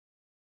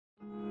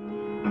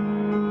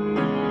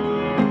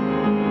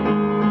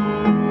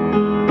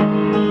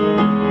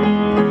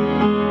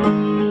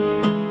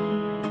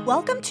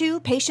Welcome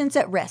to Patients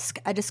at Risk,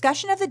 a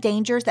discussion of the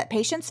dangers that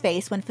patients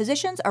face when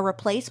physicians are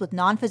replaced with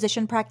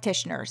non-physician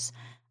practitioners.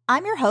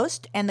 I'm your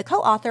host and the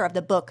co-author of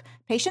the book,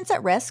 Patients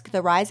at Risk,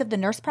 The Rise of the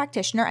Nurse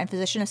Practitioner and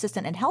Physician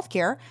Assistant in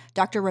Healthcare,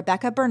 Dr.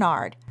 Rebecca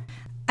Bernard.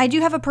 I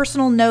do have a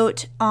personal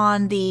note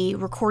on the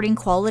recording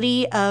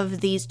quality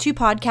of these two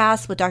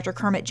podcasts with Dr.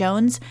 Kermit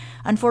Jones.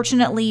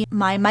 Unfortunately,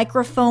 my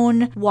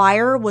microphone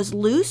wire was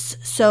loose,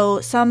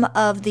 so some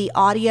of the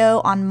audio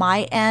on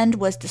my end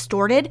was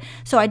distorted.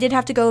 So I did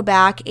have to go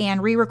back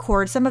and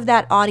re-record some of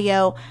that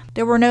audio.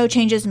 There were no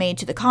changes made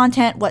to the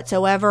content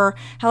whatsoever.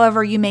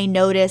 However, you may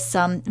notice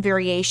some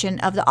variation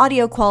of the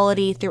audio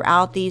quality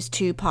throughout these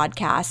two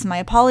podcasts. My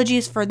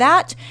apologies for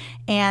that,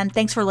 and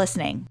thanks for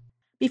listening.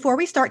 Before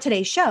we start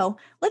today's show,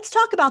 let's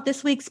talk about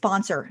this week's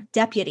sponsor,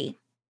 Deputy.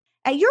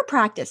 At your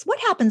practice, what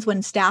happens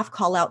when staff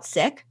call out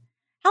sick?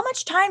 How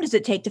much time does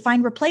it take to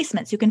find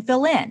replacements who can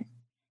fill in?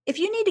 If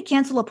you need to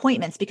cancel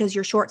appointments because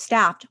you're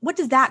short-staffed, what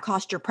does that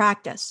cost your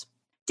practice?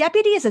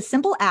 Deputy is a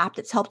simple app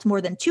that's helped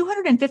more than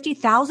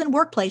 250,000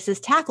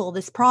 workplaces tackle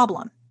this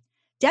problem.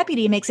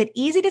 Deputy makes it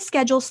easy to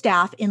schedule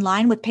staff in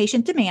line with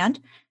patient demand,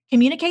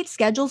 communicate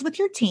schedules with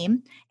your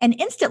team, and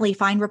instantly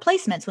find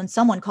replacements when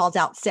someone calls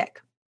out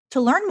sick. To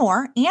learn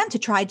more and to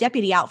try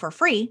Deputy out for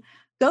free,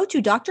 go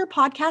to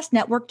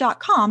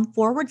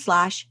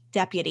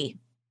drpodcastnetwork.com/deputy.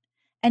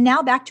 And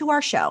now back to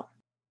our show.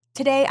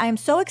 Today, I am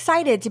so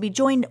excited to be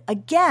joined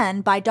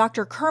again by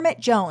Dr. Kermit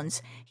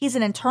Jones. He's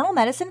an internal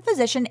medicine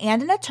physician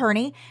and an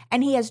attorney,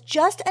 and he has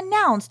just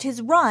announced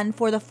his run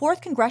for the 4th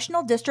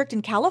Congressional District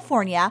in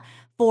California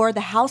for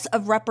the House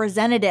of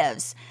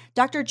Representatives.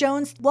 Dr.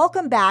 Jones,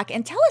 welcome back,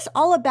 and tell us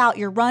all about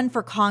your run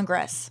for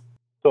Congress.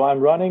 So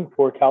I'm running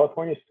for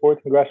California's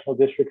 4th Congressional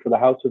District for the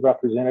House of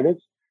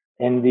Representatives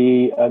in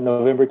the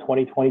November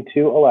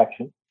 2022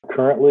 election.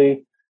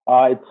 Currently,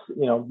 it's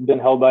been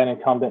held by an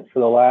incumbent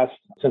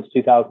since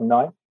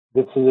 2009.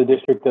 This is a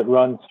district that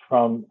runs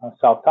from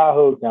South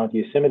Tahoe down to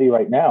Yosemite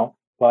right now,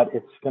 but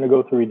it's going to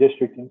go through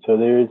redistricting. So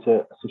there is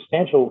a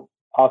substantial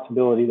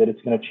possibility that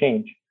it's going to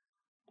change.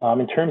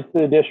 In terms of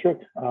the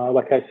district,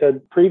 like I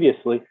said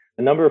previously,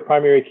 the number of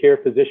primary care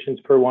physicians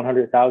per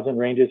 100,000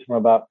 ranges from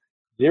about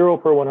 0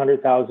 per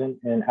 100,000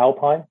 in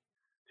Alpine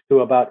to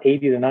about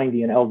 80 to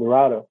 90 in El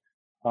Dorado.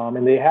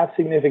 And they have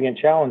significant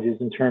challenges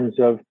in terms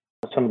of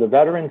some of the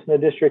veterans in the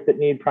district that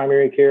need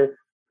primary care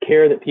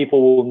that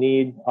people will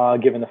need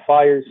given the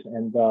fires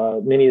and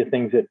many of the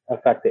things that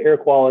affect the air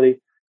quality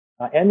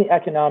and the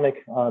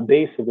economic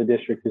base of the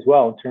district as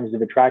well in terms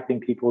of attracting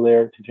people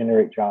there to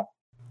generate jobs.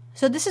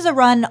 So this is a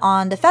run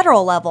on the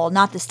federal level,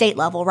 not the state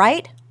level,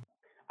 right?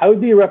 I would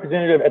be a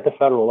representative at the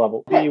federal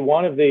level. Be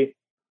one of the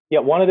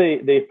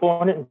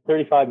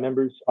 435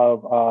 members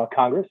of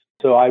Congress.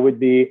 So I would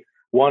be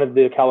one of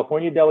the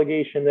California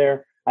delegation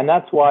there. And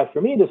that's why,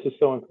 for me, this is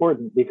so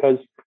important because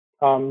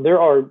there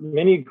are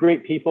many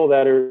great people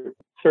that are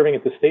serving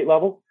at the state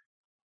level.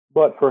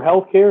 But for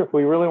healthcare, if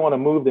we really want to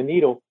move the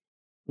needle,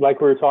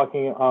 like we were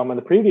talking in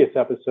the previous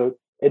episode,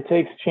 it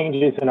takes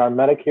changes in our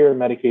Medicare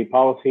and Medicaid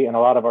policy and a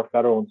lot of our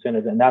federal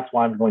incentives. And that's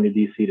why I'm going to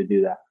DC to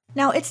do that.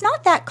 Now, it's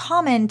not that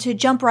common to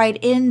jump right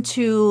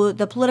into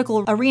the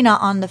political arena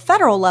on the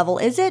federal level,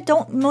 is it?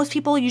 Don't most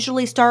people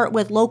usually start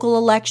with local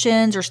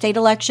elections or state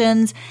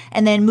elections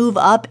and then move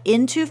up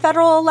into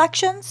federal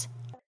elections?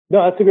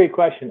 No, that's a great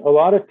question. A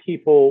lot of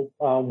people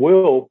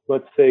will,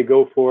 let's say,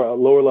 go for a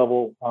lower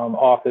level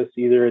office,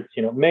 either it's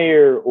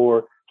mayor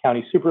or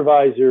county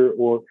supervisor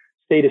or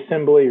state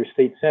assembly or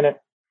state senate,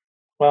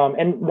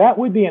 and that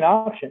would be an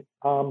option.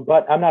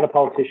 But I'm not a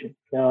politician.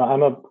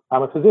 I'm a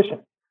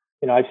physician.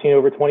 I've seen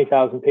over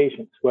 20,000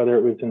 patients, whether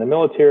it was in the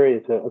military,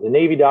 as a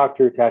Navy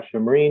doctor attached to a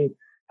Marine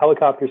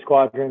helicopter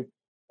squadron,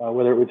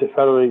 whether it was at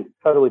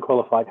federally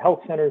qualified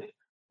health centers,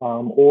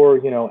 or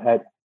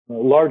at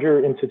larger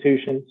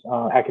institutions,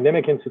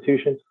 academic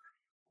institutions.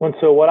 And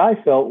so what I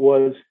felt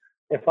was,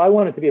 if I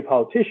wanted to be a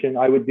politician,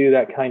 I would do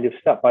that kind of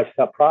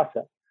step-by-step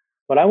process.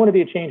 But I want to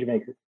be a change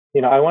maker.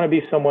 I want to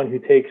be someone who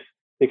takes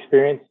the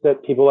experience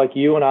that people like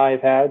you and I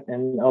have had,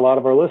 and a lot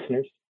of our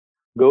listeners,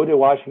 go to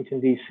Washington,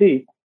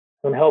 D.C.,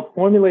 and help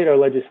formulate our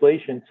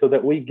legislation so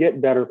that we get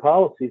better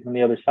policies on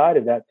the other side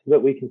of that, so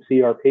that we can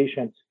see our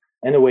patients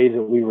in the ways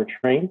that we were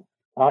trained.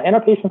 And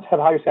our patients have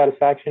higher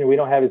satisfaction, and we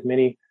don't have as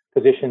many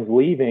physicians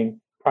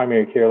leaving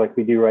primary care like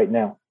we do right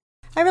now.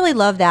 I really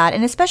love that,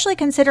 and especially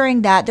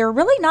considering that there are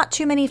really not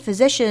too many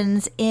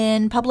physicians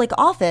in public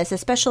office,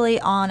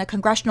 especially on a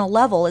congressional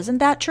level. Isn't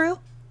that true?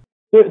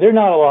 They're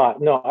not a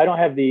lot. No, I don't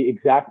have the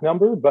exact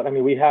number, but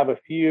we have a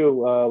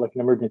few, like an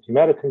emergency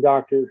medicine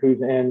doctor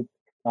who's in,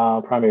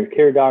 primary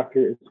care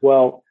doctor as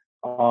well.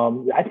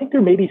 I think there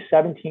may be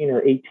 17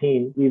 or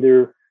 18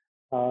 either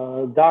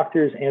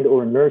doctors and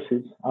or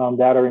nurses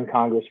that are in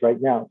Congress right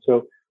now.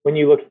 So when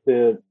you look at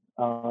the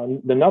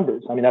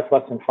numbers, that's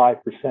less than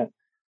 5%.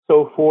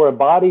 So for a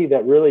body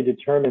that really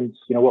determines,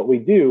 what we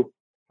do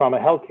from a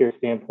healthcare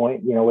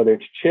standpoint, whether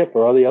it's CHIP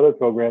or all the other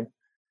programs,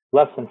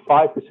 less than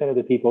 5% of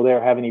the people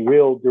there have any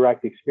real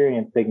direct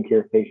experience taking care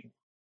of patients.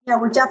 Yeah,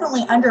 we're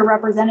definitely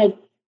underrepresented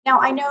Now,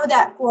 I know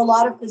that for a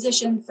lot of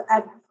physicians,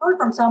 I've heard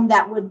from some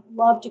that would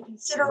love to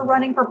consider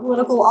running for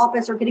political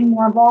office or getting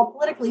more involved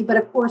politically. But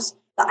of course,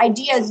 the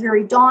idea is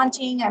very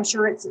daunting. I'm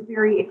sure it's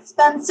very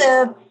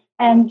expensive.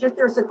 And just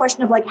there's a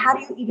question of like, how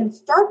do you even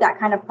start that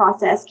kind of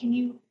process? Can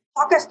you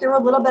talk us through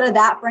a little bit of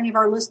that for any of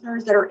our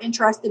listeners that are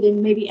interested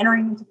in maybe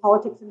entering into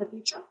politics in the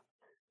future?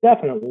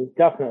 Definitely,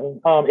 definitely.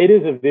 It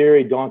is a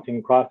very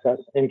daunting process.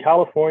 In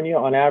California,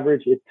 on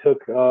average, it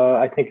took,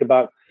 I think,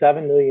 about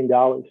 $7 million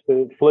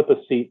to flip a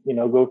seat,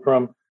 go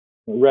from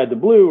red to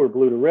blue or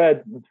blue to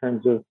red in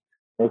terms of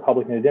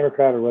Republican to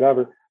Democrat or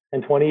whatever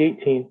in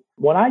 2018.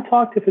 When I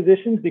talk to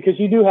physicians, because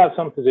you do have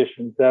some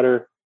physicians that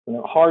are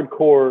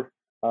hardcore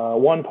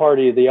one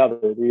party or the other,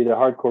 they're either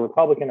hardcore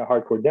Republican or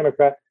hardcore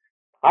Democrat.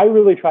 I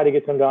really try to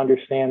get them to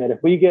understand that if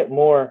we get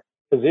more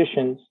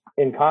physicians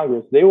in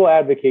Congress, they will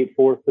advocate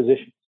for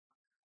physicians.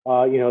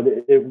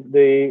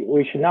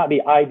 We should not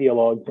be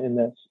ideologues in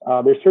this.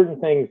 There's certain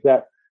things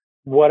that,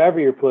 whatever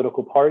your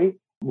political party,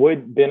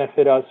 would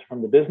benefit us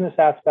from the business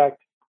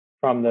aspect,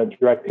 from the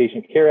direct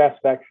patient care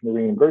aspect, from the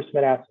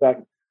reimbursement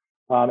aspect,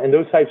 and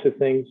those types of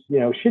things.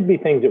 Should be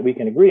things that we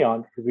can agree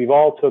on because we've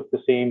all took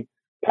the same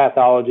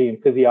pathology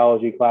and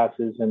physiology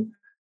classes, and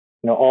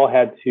all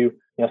had to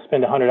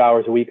spend 100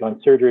 hours a week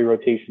on surgery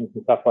rotations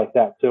and stuff like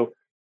that. So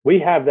we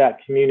have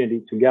that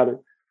community together.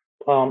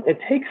 It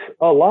takes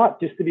a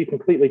lot, just to be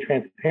completely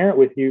transparent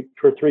with you,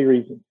 for three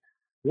reasons.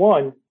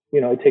 One,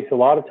 it takes a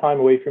lot of time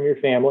away from your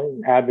family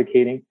and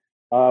advocating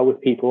with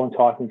people and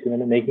talking to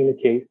them and making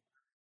the case.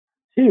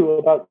 Two,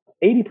 about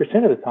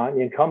 80% of the time,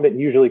 the incumbent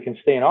usually can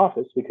stay in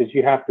office because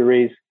you have to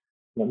raise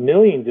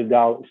millions of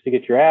dollars to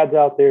get your ads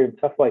out there and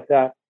stuff like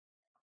that.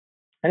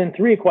 And then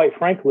three, quite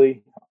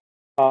frankly,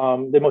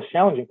 the most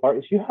challenging part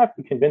is you have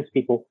to convince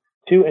people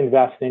to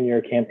invest in your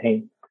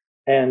campaign.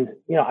 And,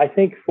 I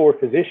think for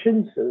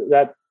physicians,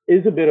 that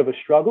is a bit of a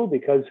struggle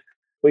because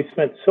we've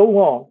spent so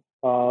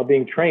long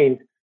being trained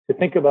to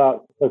think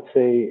about, let's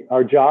say,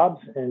 our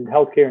jobs and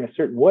healthcare in a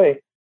certain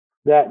way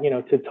that,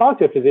 to talk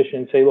to a physician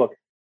and say, look,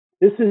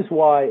 this is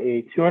why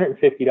a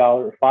 $250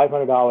 or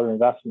 $500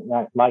 investment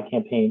in my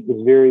campaign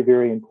is very,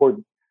 very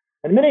important.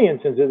 And in many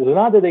instances, it's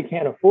not that they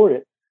can't afford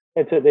it.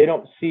 It's that they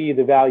don't see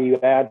the value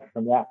add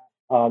from that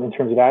in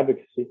terms of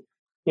advocacy.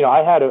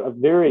 I had a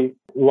very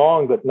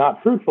long but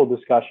not fruitful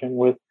discussion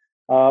with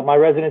my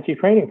residency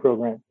training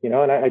program,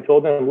 and I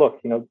told them,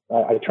 look,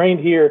 I trained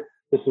here.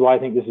 This is why I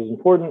think this is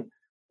important.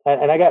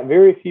 And I got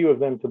very few of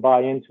them to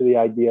buy into the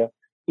idea,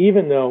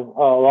 even though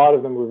a lot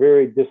of them were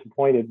very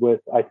disappointed with,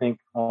 I think,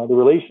 the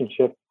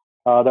relationship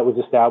that was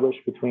established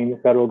between the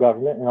federal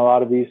government and a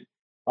lot of these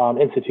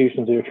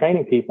institutions that are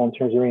training people in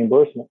terms of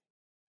reimbursement.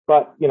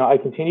 But, I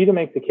continue to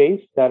make the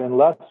case that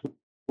unless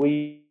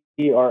we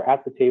are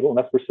at the table,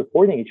 unless we're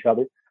supporting each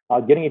other,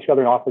 getting each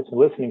other in office and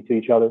listening to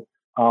each other,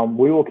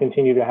 we will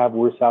continue to have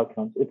worse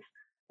outcomes.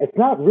 It's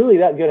not really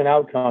that good an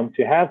outcome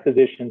to have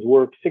physicians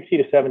work 60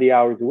 to 70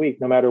 hours a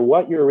week, no matter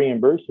what your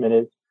reimbursement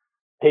is,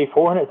 pay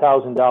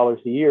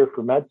 $400,000 a year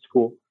for med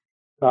school,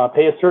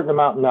 pay a certain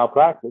amount in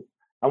malpractice.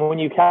 And when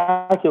you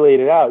calculate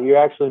it out, you're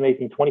actually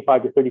making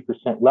 25 to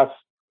 30% less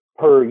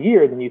per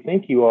year than you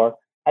think you are.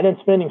 And then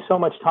spending so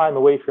much time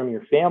away from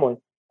your family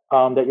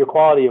that your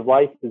quality of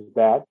life is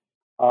bad.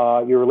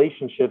 Your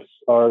relationships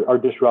are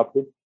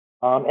disrupted.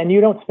 And you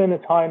don't spend the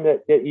time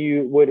that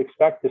you would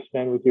expect to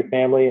spend with your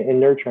family and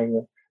nurturing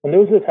them. And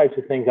those are the types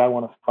of things I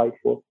want to fight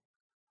for.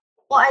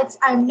 Well,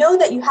 I know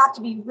that you have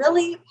to be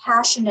really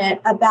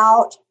passionate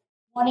about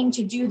wanting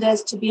to do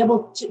this, to be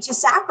able to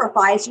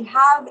sacrifice. You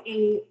have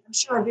I'm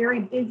sure, a very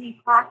busy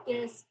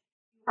practice.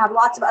 You have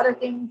lots of other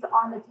things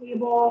on the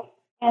table.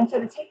 And so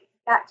to take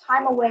that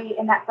time away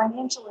and that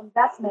financial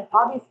investment,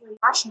 obviously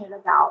passionate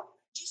about.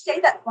 Would you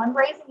say that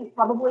fundraising is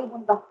probably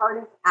one of the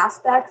hardest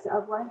aspects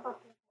of running for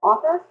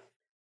office?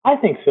 I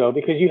think so,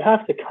 because you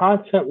have to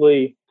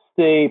constantly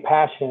stay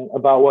passionate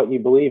about what you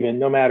believe in,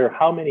 no matter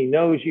how many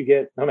no's you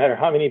get, no matter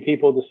how many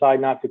people decide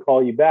not to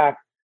call you back,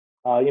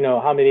 no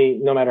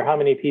matter how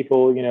many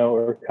people,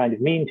 are kind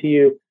of mean to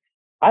you.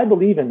 I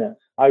believe in this.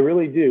 I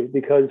really do,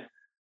 because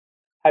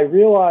I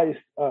realized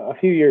a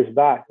few years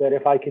back that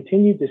if I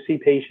continued to see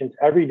patients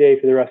every day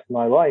for the rest of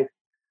my life,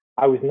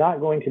 I was not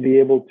going to be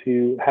able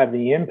to have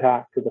the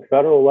impact at the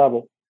federal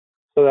level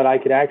so that I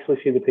could actually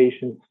see the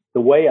patients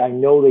the way I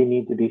know they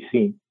need to be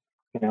seen.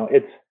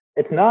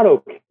 It's not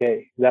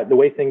okay that the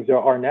way things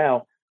are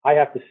now, I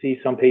have to see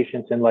some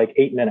patients in like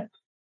 8 minutes,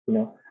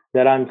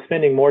 that I'm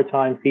spending more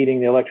time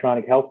feeding the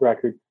electronic health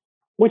record,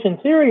 which in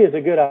theory is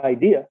a good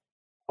idea,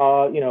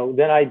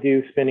 than I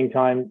do spending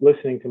time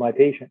listening to my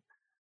patient.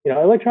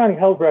 Electronic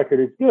health record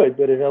is good,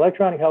 but if an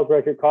electronic health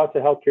record costs the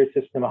healthcare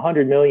system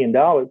 $100 million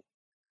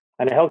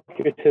and a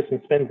healthcare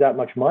system spends that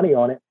much money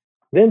on it,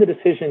 then the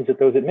decisions that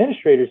those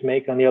administrators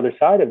make on the other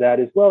side of that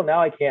is, well, now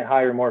I can't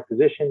hire more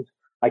physicians.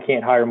 I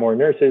can't hire more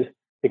nurses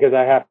because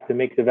I have to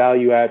make the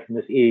value add from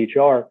this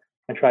EHR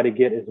and try to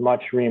get as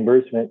much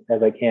reimbursement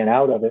as I can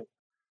out of it.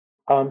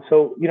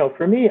 So,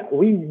 for me,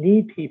 we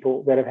need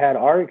people that have had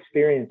our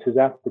experiences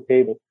at the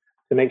table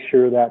to make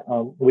sure that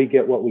we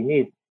get what we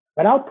need.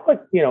 And I'll put,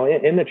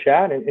 in the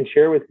chat and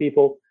share with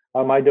people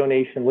my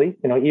donation link.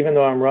 Even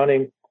though I'm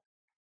running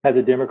as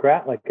a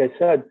Democrat, like I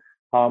said,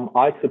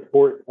 I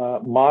support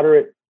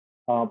moderate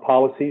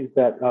policies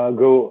that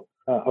go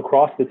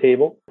across the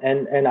table.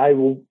 And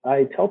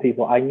I tell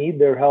people I need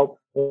their help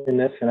in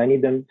this, and I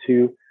need them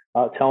to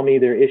tell me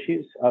their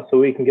issues so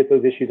we can get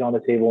those issues on the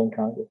table in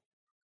Congress.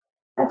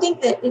 I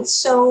think that it's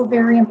so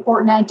very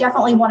important. I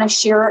definitely want to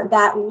share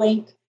that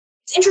link.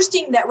 It's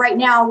interesting that right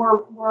now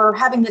we're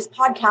having this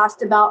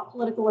podcast about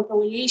political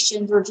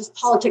affiliations or just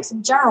politics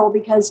in general,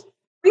 because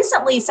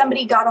recently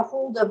somebody got a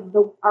hold of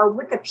our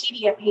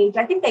Wikipedia page.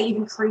 I think they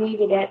even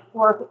created it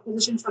for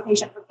Physicians for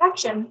Patient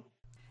Protection.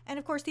 And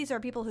of course, these are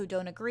people who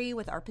don't agree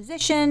with our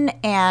position,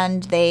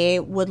 and they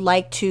would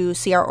like to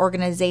see our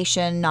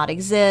organization not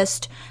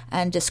exist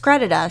and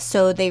discredit us.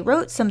 So they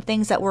wrote some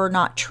things that were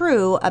not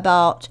true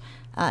about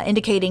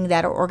indicating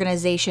that our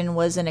organization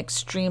was an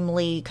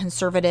extremely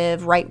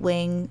conservative,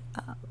 right-wing,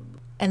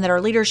 and that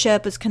our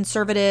leadership is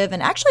conservative.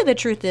 And actually, the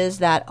truth is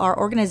that our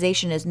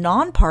organization is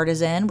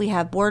nonpartisan. We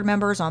have board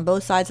members on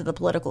both sides of the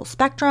political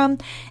spectrum.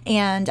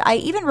 And I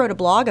even wrote a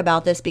blog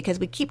about this because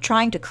we keep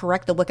trying to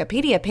correct the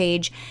Wikipedia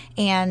page,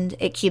 and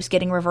it keeps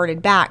getting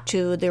reverted back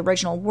to the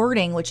original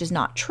wording, which is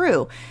not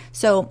true.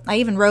 So I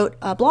even wrote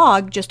a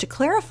blog just to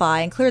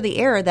clarify and clear the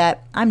air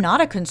that I'm not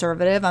a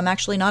conservative. I'm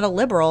actually not a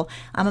liberal.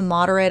 I'm a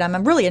moderate.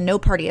 I'm really a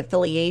no-party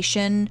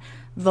affiliation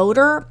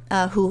voter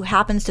who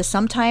happens to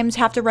sometimes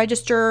have to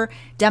register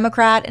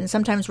Democrat and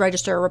sometimes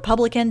register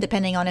Republican,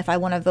 depending on if I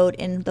want to vote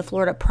in the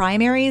Florida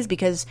primaries,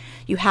 because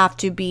you have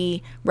to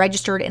be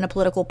registered in a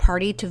political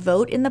party to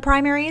vote in the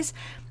primaries.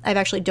 I've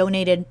actually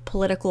donated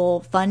political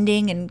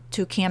funding and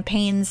to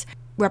campaigns,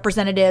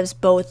 representatives,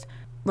 both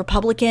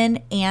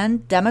Republican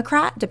and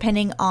Democrat,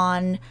 depending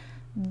on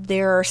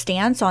their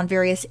stance on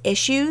various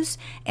issues.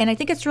 And I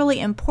think it's really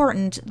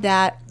important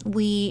that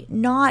we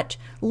not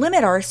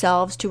limit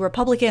ourselves to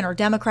Republican or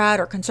Democrat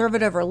or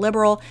conservative or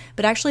liberal,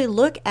 but actually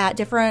look at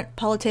different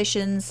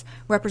politicians'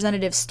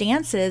 representative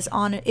stances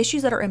on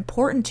issues that are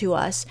important to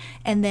us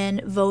and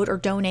then vote or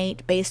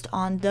donate based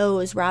on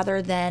those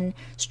rather than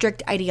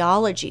strict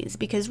ideologies.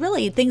 Because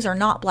really things are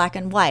not black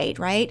and white,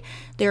 right?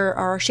 There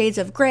are shades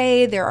of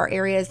gray. There are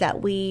areas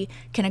that we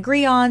can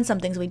agree on, some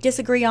things we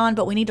disagree on,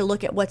 but we need to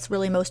look at what's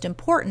really most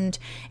important.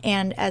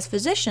 And as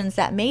physicians,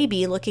 that may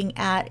be looking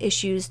at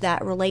issues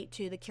that relate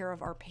to the care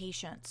of our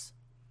patients.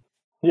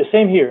 Yeah,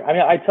 same here. I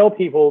mean, I tell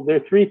people there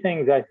are three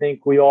things I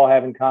think we all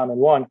have in common.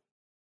 One,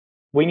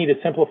 we need to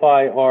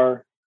simplify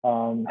our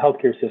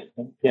healthcare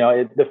system.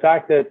 The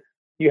fact that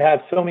you have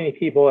so many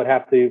people that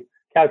have to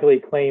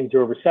calculate claims,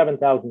 or over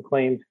 7,000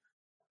 claims.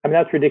 I mean,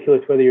 that's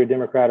ridiculous whether you're a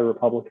Democrat or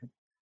Republican.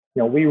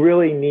 We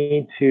really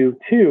need to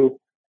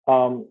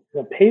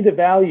pay the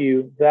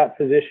value that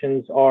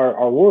physicians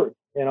are worth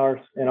in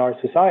our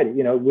society.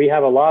 We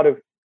have a lot of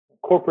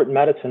corporate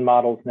medicine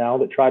models now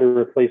that try to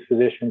replace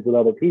physicians with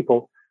other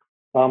people.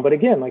 But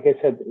again, like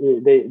I said,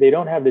 they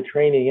don't have the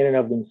training in and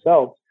of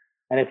themselves.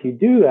 And if you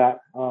do that,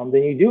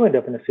 then you do end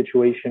up in a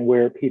situation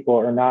where people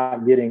are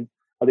not getting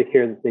the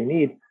care that they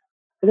need.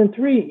 And then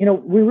three,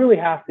 we really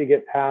have to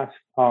get past,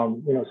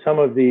 some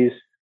of these,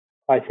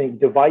 I think,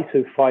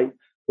 divisive fights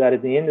that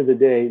at the end of the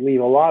day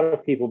leave a lot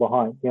of people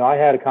behind. I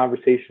had a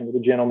conversation with a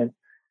gentleman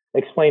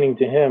explaining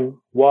to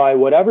him why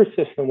whatever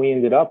system we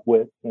ended up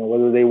with,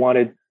 whether they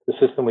wanted the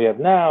system we have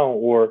now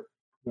or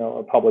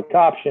a public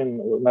option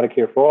or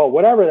Medicare for all,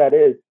 whatever that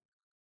is,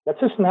 that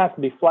system has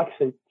to be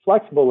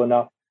flexible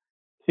enough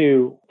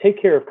to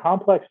take care of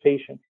complex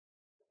patients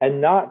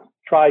and not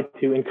try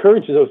to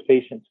encourage those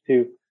patients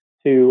to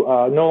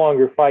no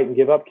longer fight and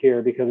give up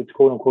care because it's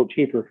quote unquote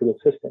cheaper for the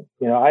system.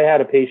 I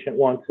had a patient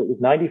once that was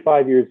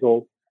 95 years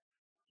old.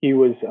 He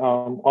was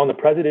on the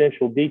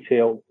presidential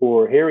detail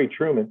for Harry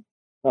Truman.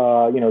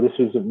 This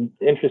was an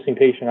interesting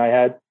patient I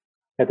had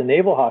at the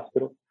Naval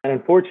Hospital. And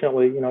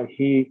unfortunately,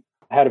 he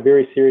had a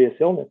very serious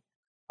illness.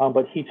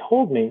 But he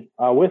told me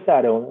with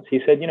that illness, he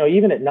said,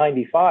 even at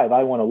 95,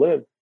 I want to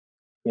live.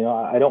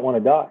 I don't want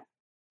to die.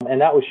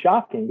 And that was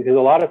shocking because a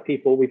lot of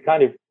people, we've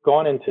kind of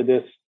gone into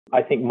this,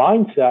 I think,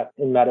 mindset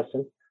in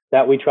medicine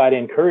that we try to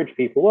encourage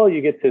people. Well,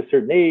 you get to a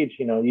certain age,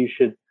 you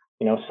should,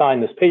 sign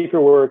this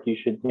paperwork. You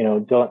should,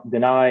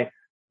 deny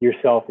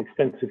yourself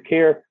expensive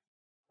care.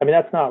 I mean,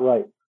 that's not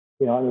right.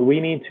 We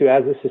need to,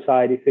 as a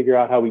society, figure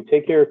out how we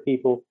take care of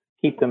people,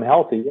 keep them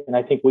healthy. And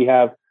I think we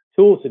have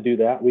tools to do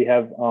that. We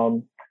have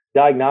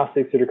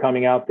diagnostics that are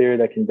coming out there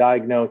that can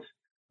diagnose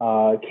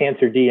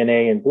cancer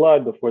DNA in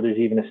blood before there's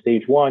even a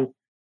stage 1.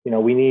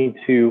 We need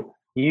to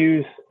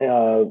use,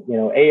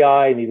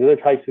 AI and these other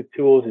types of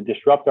tools to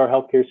disrupt our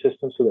healthcare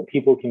system so that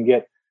people can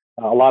get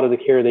a lot of the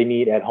care they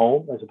need at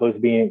home as opposed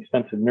to being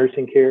expensive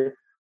nursing care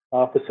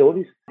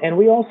facilities. And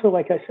we also,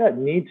 like I said,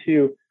 need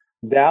to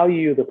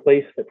value the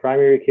place that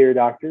primary care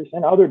doctors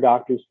and other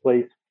doctors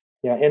place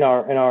in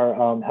our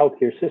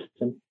healthcare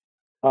system,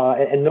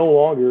 and no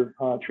longer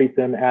treat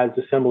them as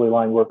assembly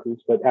line workers,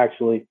 but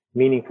actually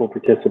meaningful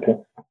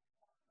participants.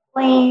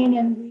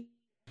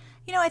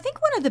 I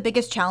think one of the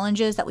biggest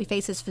challenges that we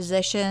face as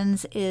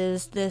physicians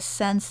is this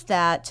sense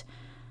that,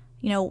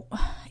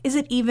 is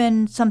it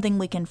even something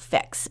we can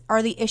fix?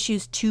 Are the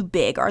issues too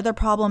big? Are the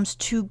problems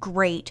too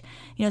great?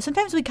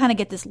 Sometimes we kind of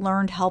get this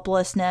learned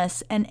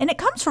helplessness, and it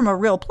comes from a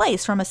real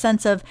place, from a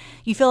sense of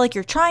you feel like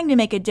you're trying to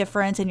make a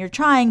difference and you're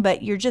trying,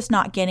 but you're just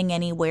not getting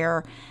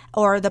anywhere,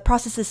 or the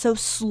process is so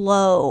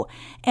slow.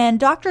 And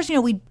doctors,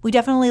 we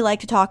definitely like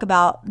to talk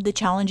about the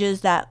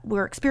challenges that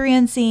we're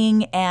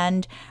experiencing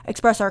and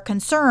express our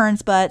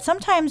concerns, but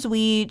sometimes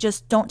we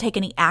just don't take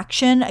any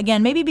action.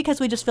 Again, maybe because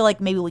we just feel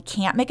like maybe we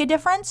can't make a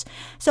difference.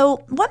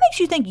 So what makes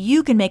you think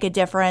you can make a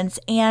difference,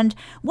 and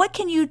what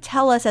can you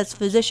tell us as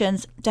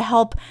physicians to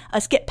help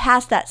us get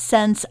past that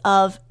sense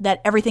of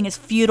that everything is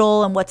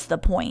futile and what's the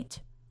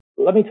point?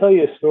 Let me tell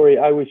you a story.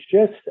 I was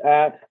just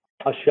at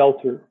a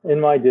shelter in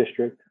my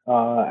district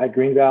at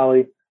Green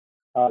Valley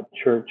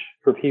Church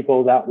for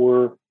people that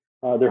were,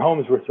 their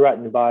homes were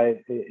threatened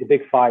by a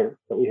big fire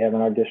that we have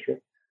in our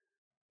district.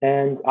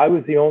 And I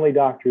was the only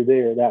doctor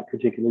there that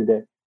particular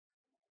day.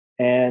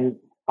 And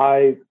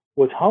I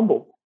was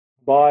humbled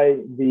by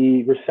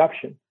the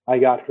reception I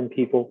got from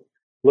people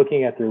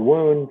looking at their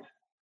wounds,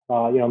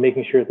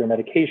 making sure that their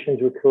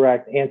medications were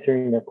correct,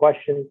 answering their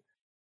questions.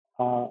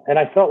 And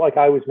I felt like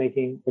I was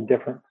making a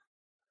difference.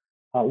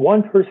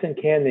 One person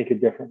can make a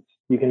difference.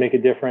 You can make a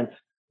difference,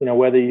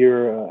 whether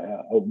you're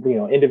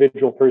a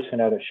individual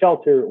person at a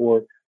shelter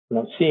or,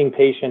 seeing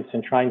patients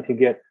and trying to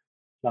get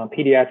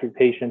pediatric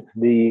patients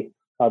the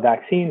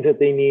vaccines that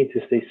they need to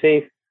stay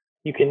safe.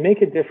 You can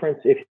make a difference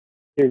if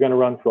you're going to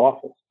run for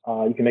office.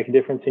 You can make a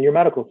difference in your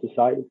medical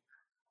society.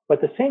 But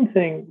the same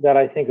thing that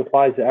I think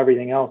applies to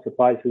everything else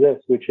applies to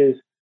this, which is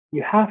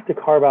you have to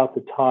carve out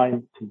the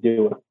time to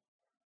do it.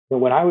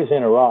 When I was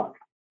in Iraq,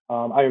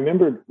 I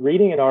remember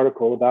reading an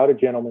article about a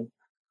gentleman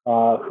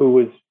who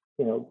was,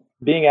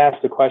 being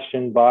asked a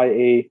question by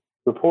a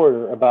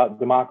reporter about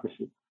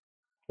democracy.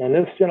 And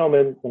this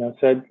gentleman,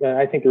 said, and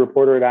I think the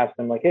reporter had asked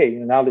him, like, hey,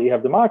 now that you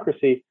have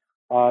democracy,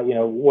 what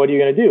are you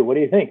going to do? What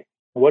do you think?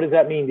 What does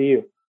that mean to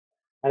you?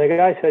 And the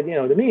guy said,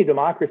 to me,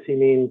 democracy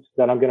means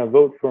that I'm going to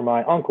vote for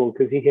my uncle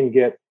because he can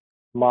get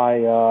my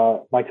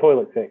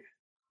toilet fixed,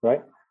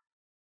 right?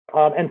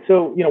 And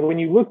so, when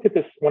I looked at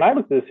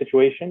this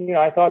situation,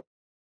 I thought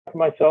to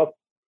myself,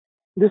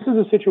 this is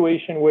a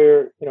situation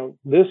where,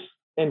 this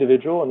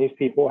individual and these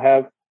people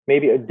have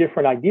maybe a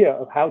different idea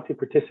of how to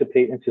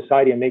participate in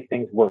society and make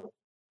things work.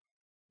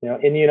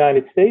 In the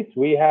United States,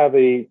 we have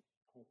a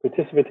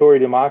participatory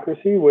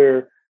democracy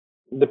where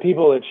the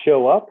people that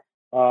show up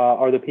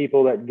are the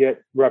people that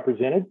get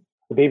represented.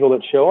 The people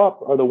that show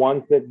up are the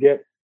ones that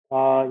get,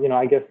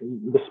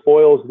 the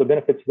spoils, the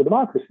benefits of the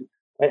democracy.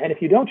 And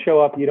if you don't show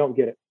up, you don't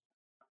get it.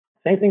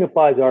 Same thing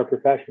applies to our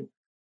profession.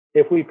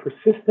 If we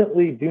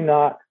persistently do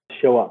not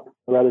show up,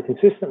 or rather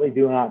consistently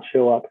do not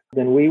show up,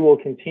 then we will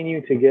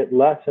continue to get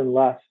less and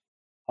less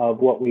of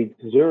what we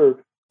deserve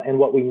and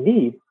what we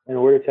need in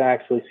order to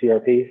actually see our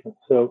patients.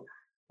 So,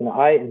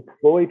 I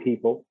employ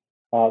people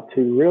to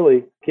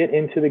really get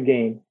into the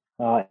game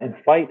and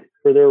fight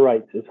for their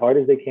rights as hard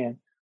as they can,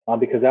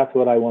 because that's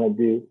what I want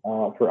to do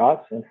for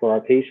us and for our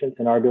patients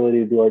and our ability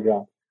to do our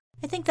job.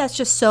 I think that's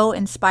just so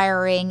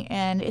inspiring,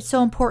 and it's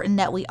so important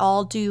that we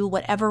all do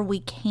whatever we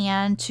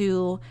can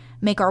to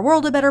make our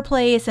world a better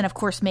place, and of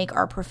course make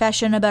our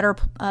profession a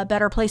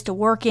better place to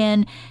work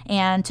in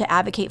and to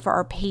advocate for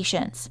our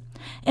patients.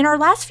 In our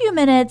last few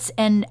minutes,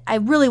 and I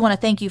really want to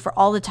thank you for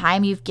all the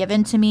time you've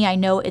given to me. I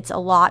know it's a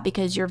lot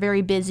because you're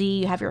very busy,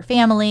 you have your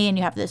family, and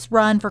you have this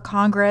run for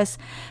Congress.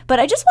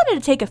 But I just wanted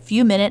to take a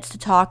few minutes to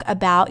talk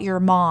about your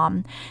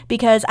mom,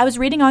 because I was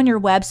reading on your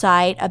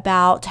website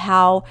about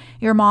how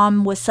your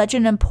mom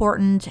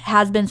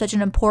has been such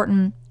an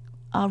important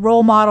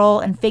role model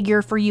and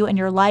figure for you in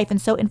your life,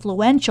 and so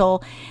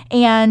influential.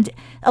 And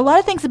a lot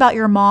of things about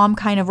your mom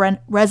kind of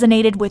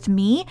resonated with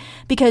me,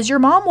 because your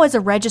mom was a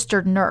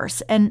registered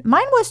nurse, and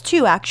mine was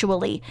too,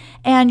 actually.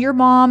 And your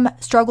mom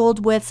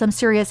struggled with some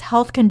serious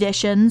health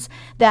conditions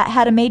that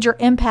had a major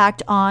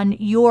impact on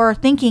your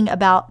thinking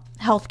about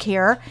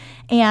healthcare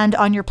and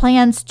on your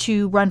plans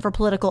to run for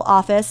political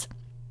office.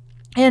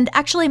 And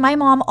actually, my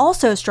mom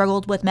also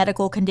struggled with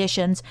medical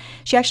conditions.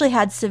 She actually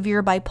had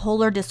severe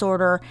bipolar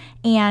disorder,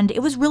 and it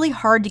was really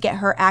hard to get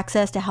her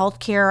access to health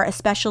care,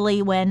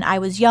 especially when I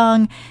was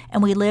young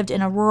and we lived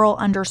in a rural,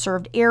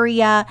 underserved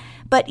area.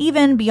 But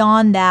even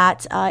beyond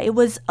that, it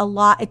was a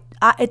lot.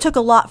 It took a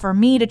lot for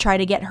me to try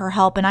to get her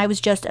help, and I was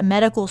just a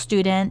medical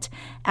student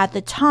at the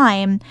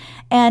time.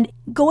 And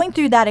going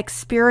through that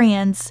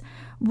experience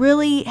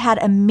really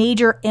had a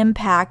major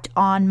impact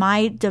on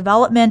my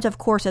development, of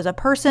course, as a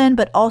person,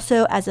 but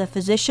also as a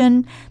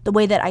physician, the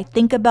way that I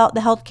think about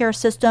the healthcare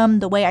system,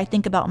 the way I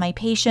think about my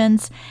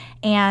patients.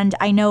 And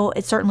I know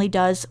it certainly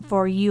does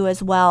for you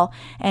as well.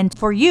 And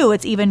for you,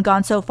 it's even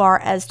gone so far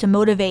as to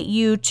motivate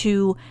you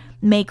to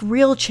make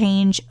real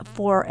change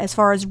as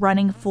far as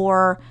running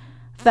for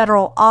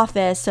federal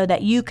office, so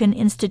that you can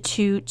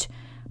institute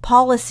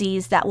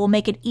policies that will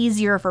make it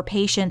easier for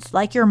patients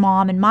like your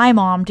mom and my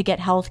mom to get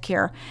health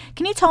care.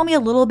 Can you tell me a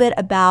little bit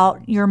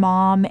about your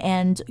mom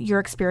and your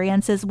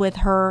experiences with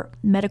her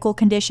medical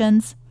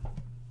conditions?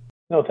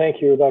 No,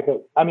 thank you, Rebecca.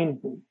 I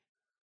mean,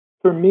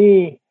 for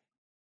me,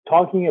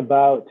 talking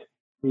about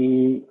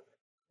the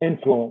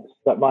influence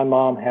that my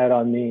mom had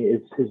on me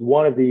is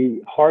one of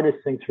the hardest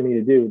things for me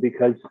to do,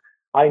 because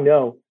I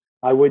know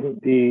I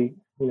wouldn't be,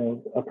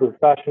 a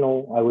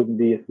professional. I wouldn't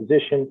be a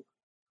physician.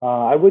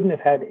 I wouldn't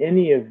have had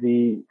any of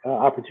the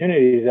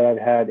opportunities that I've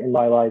had in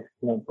my life,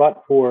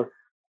 but for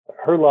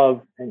her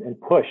love and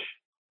push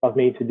of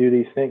me to do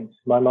these things.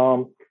 My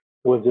mom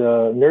was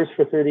a nurse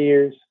for 30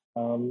 years.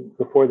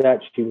 Before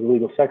that, she was a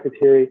legal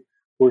secretary,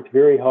 worked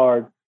very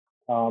hard,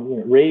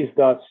 raised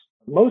us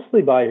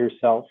mostly by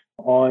herself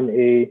on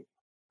a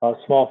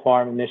small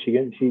farm in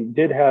Michigan. She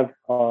did have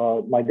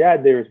my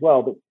dad there as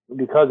well, but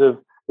because of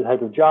the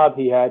type of job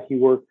he had, he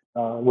worked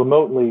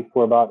remotely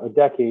for about a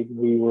decade.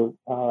 We were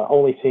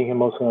only seeing him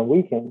mostly on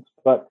weekends.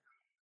 But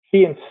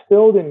she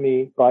instilled in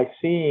me, by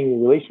seeing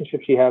the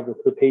relationship she had with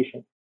her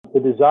patients, the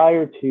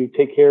desire to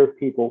take care of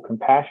people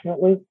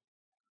compassionately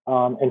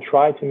and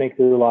try to make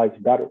their lives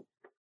better.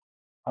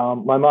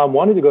 My mom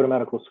wanted to go to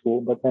medical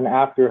school, but then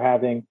after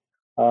having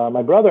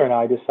my brother and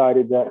I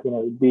decided that it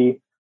would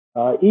be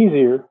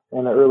easier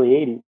in the early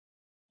 80s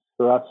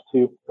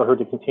for her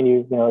to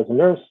continue as a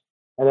nurse,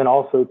 and then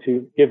also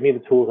to give me the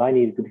tools I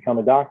needed to become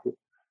a doctor.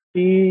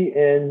 She,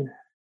 in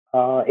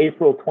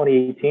April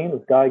 2018,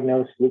 was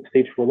diagnosed with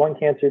stage 4 lung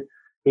cancer,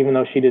 even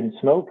though she didn't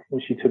smoke,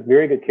 and she took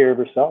very good care of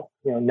herself.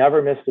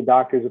 Never missed a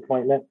doctor's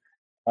appointment.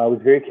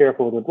 Was very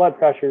careful with her blood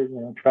pressure.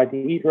 Tried to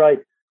eat right.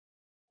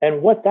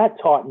 And what that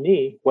taught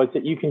me was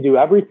that you can do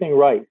everything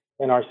right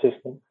in our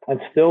system and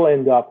still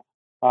end up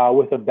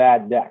with a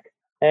bad deck.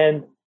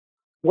 And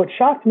what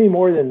shocked me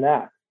more than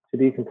that, to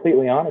be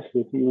completely honest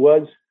with you,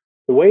 was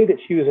the way that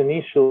she was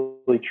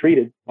initially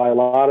treated by a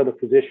lot of the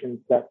physicians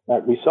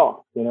that we saw.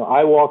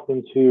 I walked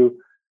into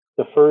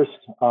the first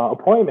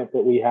appointment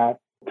that we had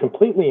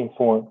completely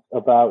informed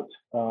about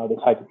the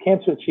type of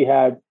cancer that she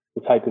had,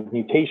 the type of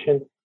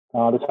mutation,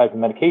 the type of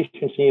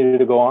medication she needed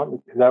to go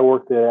on, because I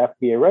worked at an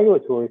FDA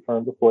regulatory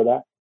firm before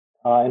that.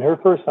 And her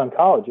first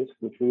oncologist,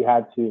 which we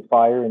had to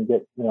fire and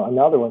get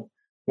another one,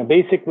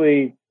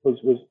 basically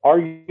was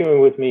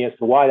arguing with me as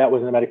to why that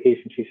wasn't a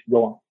medication she should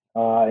go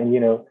on.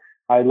 And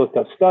I looked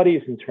up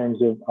studies in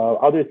terms of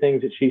other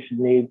things that she should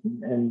need,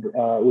 and it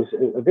was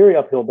a very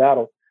uphill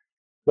battle.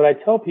 But I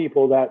tell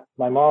people that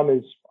my mom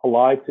is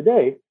alive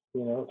today,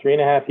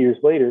 3.5 years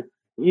later,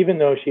 even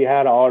though she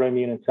had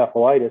autoimmune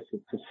encephalitis,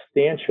 it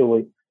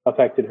substantially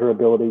affected her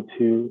ability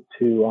to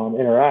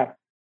interact,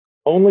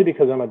 only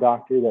because I'm a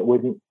doctor that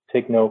wouldn't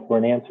take no for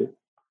an answer.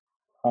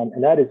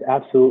 And that is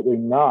absolutely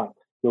not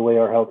the way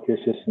our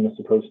healthcare system is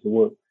supposed to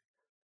work.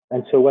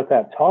 And so what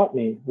that taught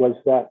me was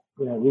that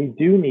we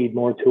do need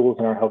more tools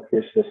in our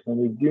healthcare system.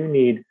 We do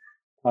need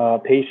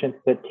patients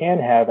that can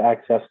have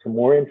access to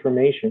more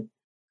information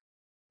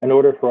in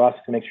order for us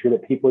to make sure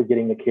that people are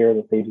getting the care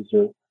that they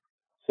deserve.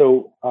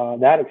 So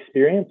that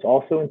experience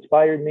also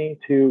inspired me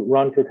to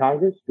run for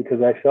Congress,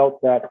 because I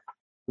felt that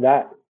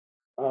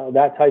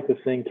type of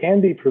thing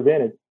can be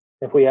prevented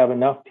if we have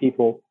enough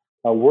people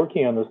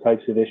working on those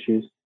types of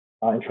issues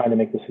and trying to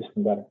make the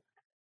system better.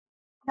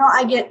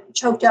 I get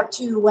choked up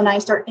too when I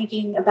start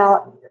thinking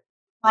about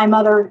my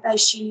mother,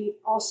 as she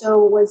also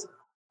was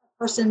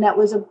a person that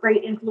was of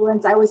great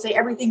influence. I would say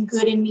everything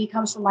good in me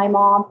comes from my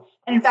mom.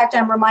 And in fact,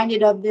 I'm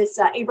reminded of this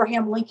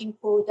Abraham Lincoln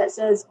quote that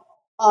says,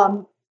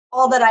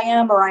 all that I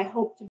am or I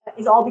hope to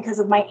be is all because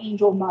of my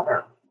angel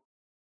mother.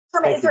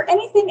 Kermit, is there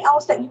anything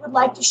else that you would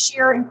like to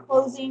share in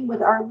closing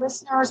with our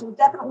listeners? We'll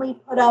definitely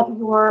put up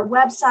your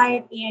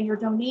website and your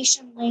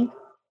donation link.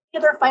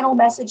 Any other final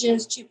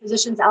messages to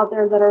physicians out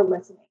there that are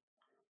listening?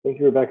 Thank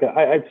you, Rebecca.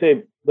 I'd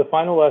say the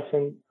final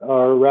lesson,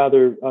 or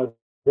rather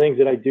things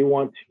that I do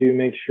want to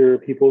make sure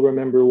people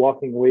remember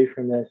walking away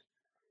from this,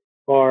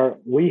 are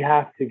we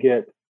have to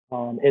get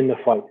in the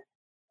fight,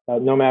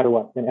 no matter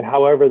what, and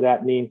however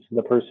that means to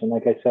the person.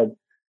 Like I said,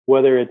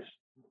 whether it's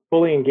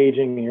fully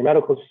engaging in your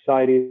medical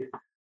society,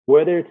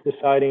 whether it's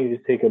deciding to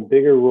take a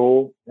bigger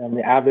role in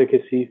the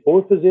advocacy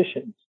for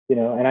physicians,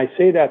 and I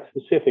say that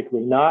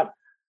specifically, not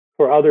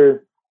for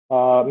other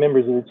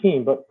members of the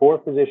team, but for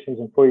physicians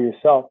and for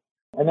yourself.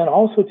 And then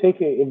also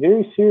take a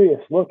very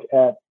serious look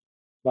at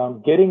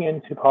getting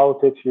into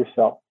politics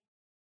yourself.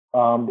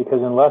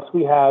 Because unless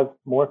we have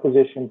more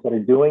physicians that are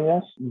doing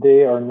this,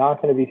 there are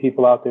not going to be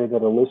people out there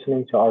that are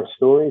listening to our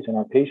stories and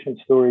our patient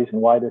stories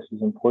and why this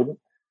is important.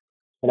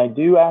 And I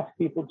do ask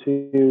people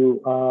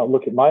to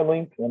look at my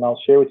link, and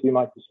I'll share with you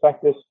my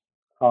prospectus,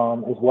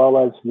 as well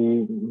as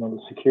the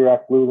Secure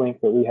Act Blue link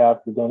that we have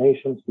for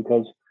donations,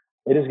 because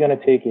it is going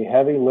to take a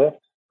heavy lift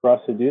for us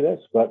to do this,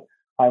 but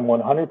I'm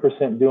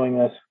 100% doing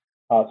this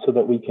so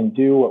that we can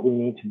do what we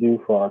need to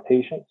do for our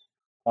patients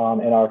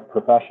and our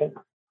profession.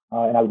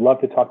 And I would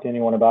love to talk to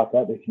anyone about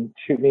that. They can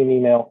shoot me an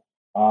email,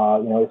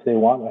 if they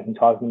want. I can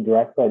talk to them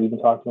directly. I'd even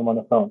talk to them on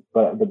the phone.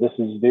 But this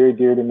is very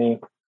dear to me,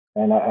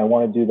 and I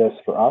want to do this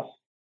for us.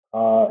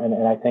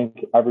 And I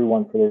thank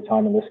everyone for their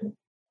time and listening.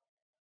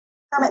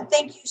 Kermit,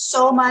 thank you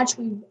so much.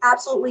 We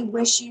absolutely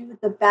wish you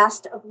the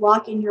best of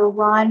luck in your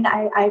run.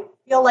 I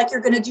feel like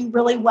you're going to do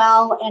really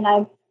well,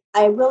 and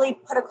I really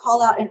put a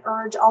call out and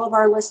urge all of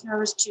our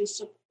listeners to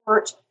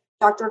support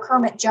Dr.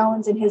 Kermit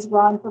Jones in his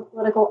run for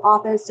political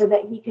office so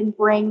that he can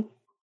bring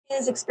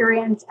his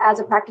experience as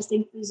a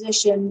practicing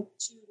physician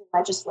to the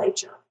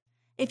legislature.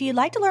 If you'd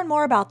like to learn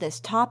more about this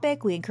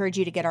topic, we encourage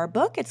you to get our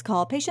book. It's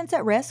called Patients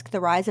at Risk,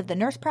 The Rise of the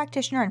Nurse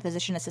Practitioner and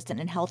Physician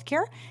Assistant in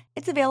Healthcare.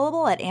 It's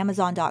available at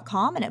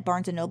Amazon.com and at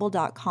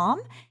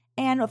BarnesandNoble.com.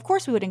 And of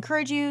course, we would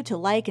encourage you to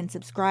like and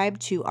subscribe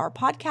to our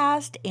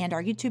podcast and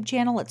our YouTube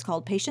channel. It's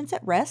called Patients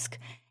at Risk.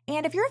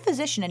 And if you're a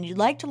physician and you'd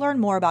like to learn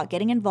more about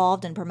getting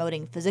involved in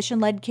promoting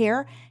physician-led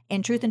care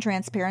and truth and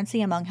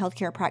transparency among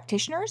healthcare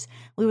practitioners,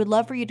 we would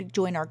love for you to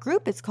join our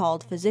group. It's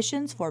called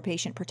Physicians for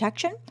Patient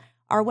Protection.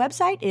 Our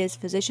website is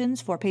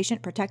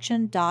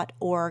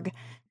physiciansforpatientprotection.org.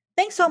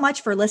 Thanks so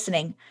much for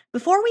listening.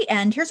 Before we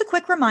end, here's a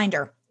quick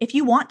reminder. If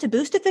you want to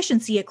boost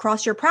efficiency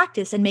across your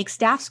practice and make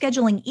staff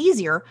scheduling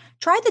easier,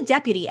 try the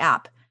Deputy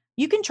app.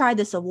 You can try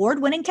this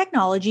award-winning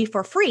technology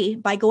for free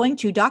by going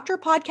to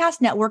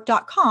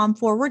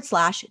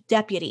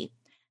drpodcastnetwork.com/deputy.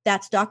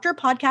 That's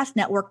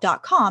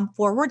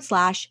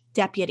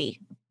drpodcastnetwork.com/deputy.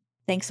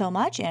 Thanks so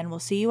much, and we'll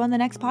see you on the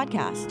next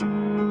podcast.